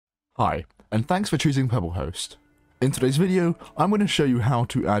Hi, and thanks for choosing PebbleHost. In today's video, I'm going to show you how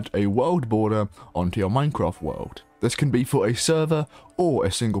to add a world border onto your Minecraft world. This can be for a server or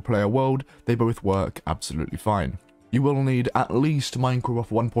a single player world, they both work absolutely fine. You will need at least Minecraft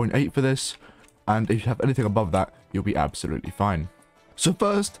 1.8 for this, and if you have anything above that, you'll be absolutely fine. So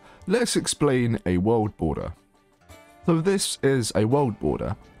first, let's explain a world border. So this is a world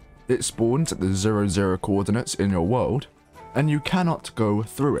border. It spawns at the 00 coordinates in your world, and you cannot go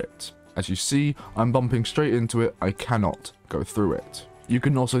through it. As you see, I'm bumping straight into it, I cannot go through it. You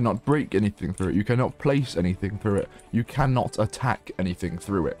can also not break anything through it, you cannot place anything through it, you cannot attack anything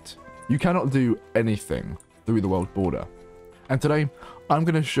through it. You cannot do anything through the world border. And today, I'm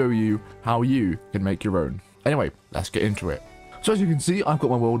going to show you how you can make your own. Anyway, let's get into it. So as you can see, I've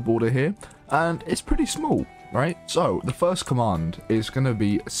got my world border here, and it's pretty small, right? So the first command is going to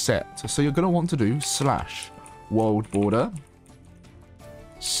be set. So you're going to want to do / world border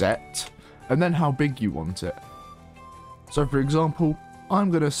set, and then how big you want it. So for example,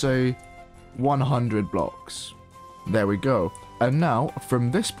 I'm going to say 100 blocks. There we go. And now from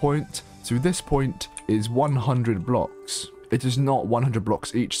this point to this point is 100 blocks. It is not 100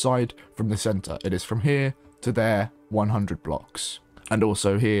 blocks each side from the center. It is from here to there 100 blocks. And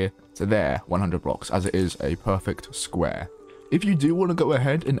also here to there 100 blocks, as it is a perfect square. If you do want to go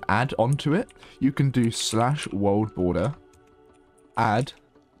ahead and add onto it, you can do / world border add,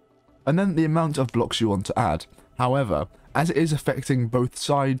 and then the amount of blocks you want to add. However, as it is affecting both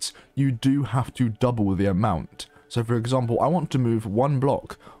sides, you do have to double the amount. So for example, I want to move 1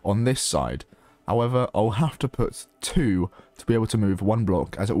 block on this side. However, I'll have to put 2 to be able to move 1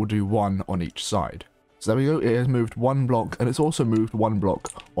 block, as it will do 1 on each side. So there we go, it has moved 1 block, and it's also moved 1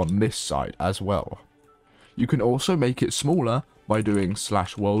 block on this side as well. You can also make it smaller by doing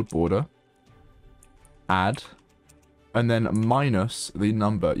 / world border add, and then minus the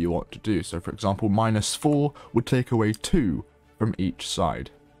number you want to do. So for example, -4 would take away 2 from each side.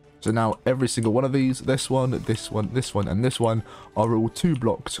 So now every single one of these, this one, this one, this one, and this one, are all 2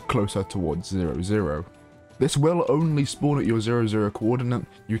 blocks closer towards 00. This will only spawn at your 00 coordinate,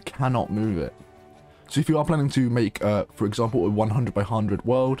 you cannot move it. So if you are planning to make, for example, a 100 by 100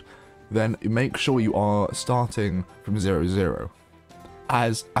 world, then make sure you are starting from 00.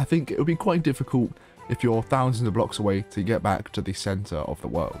 As I think it would be quite difficult if you're thousands of blocks away to get back to the center of the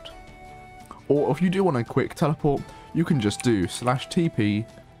world. Or if you do want a quick teleport, you can just do /TP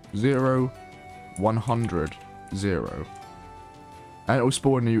 0 100 0, and it will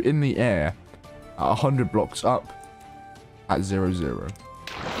spawn you in the air at 100 blocks up at 00.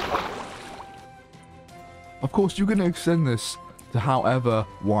 Of course, you can extend this to however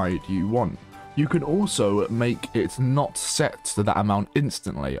wide you want. You can also make it not set to that amount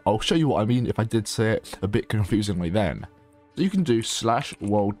instantly. I'll show you what I mean if I did say it a bit confusingly then. So you can do /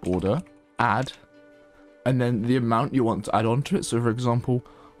 world border add, and then the amount you want to add onto it. So for example,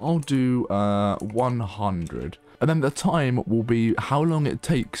 I'll do 100, and then the time will be how long it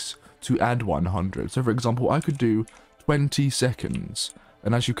takes to add 100. So for example, I could do 20 seconds,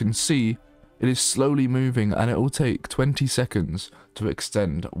 and as you can see, it is slowly moving, and it will take 20 seconds to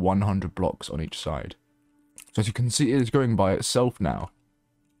extend 100 blocks on each side. So as you can see, it is going by itself now.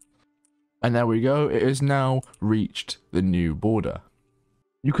 And there we go, it has now reached the new border.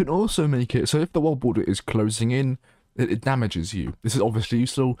 You can also make it so if the world border is closing in, it damages you. This is obviously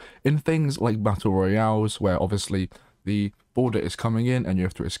useful in things like battle royales, where obviously the border is coming in and you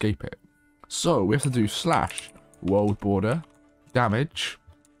have to escape it. So we have to do / world border damage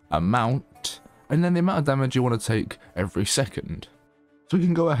amount, and then the amount of damage you want to take every second. So we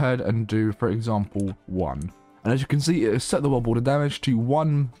can go ahead and do, for example, 1. And as you can see, it has set the world border damage to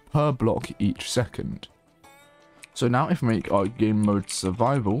 1 per block each second. So now if we make our game mode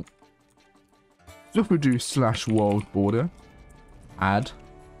survival, so if we do / world border add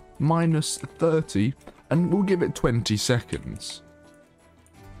 -30, and we'll give it 20 seconds.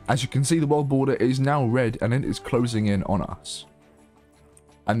 As you can see, the world border is now red and it is closing in on us.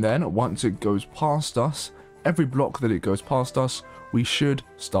 And then once it goes past us, every block that it goes past us, we should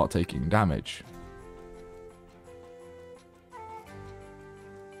start taking damage.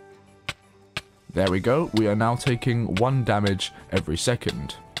 There we go, we are now taking 1 damage every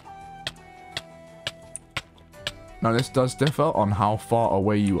second. Now this does differ on how far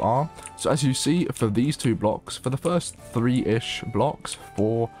away you are. So as you see, for these 2 blocks, for the first 3-ish blocks,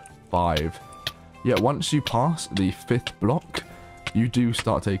 4, 5, yeah, once you pass the 5th block, you do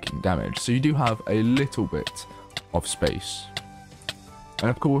start taking damage. So you do have a little bit of space. And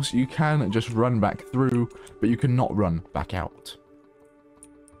of course, you can just run back through, but you cannot run back out.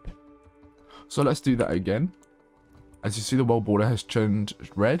 So let's do that again. As you see, the world border has turned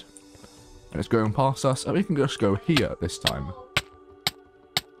red. and it's going past us, and we can just go here this time.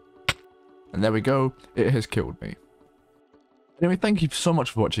 And there we go, it has killed me. Anyway, thank you so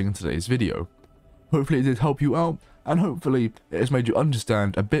much for watching today's video. Hopefully it did help you out, and hopefully it has made you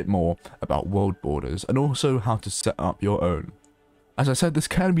understand a bit more about world borders, and also how to set up your own. As I said, this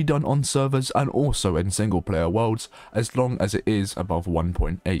can be done on servers and also in single player worlds, as long as it is above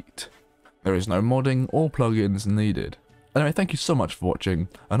 1.8. There is no modding or plugins needed. Anyway, thank you so much for watching,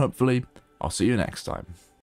 and hopefully I'll see you next time.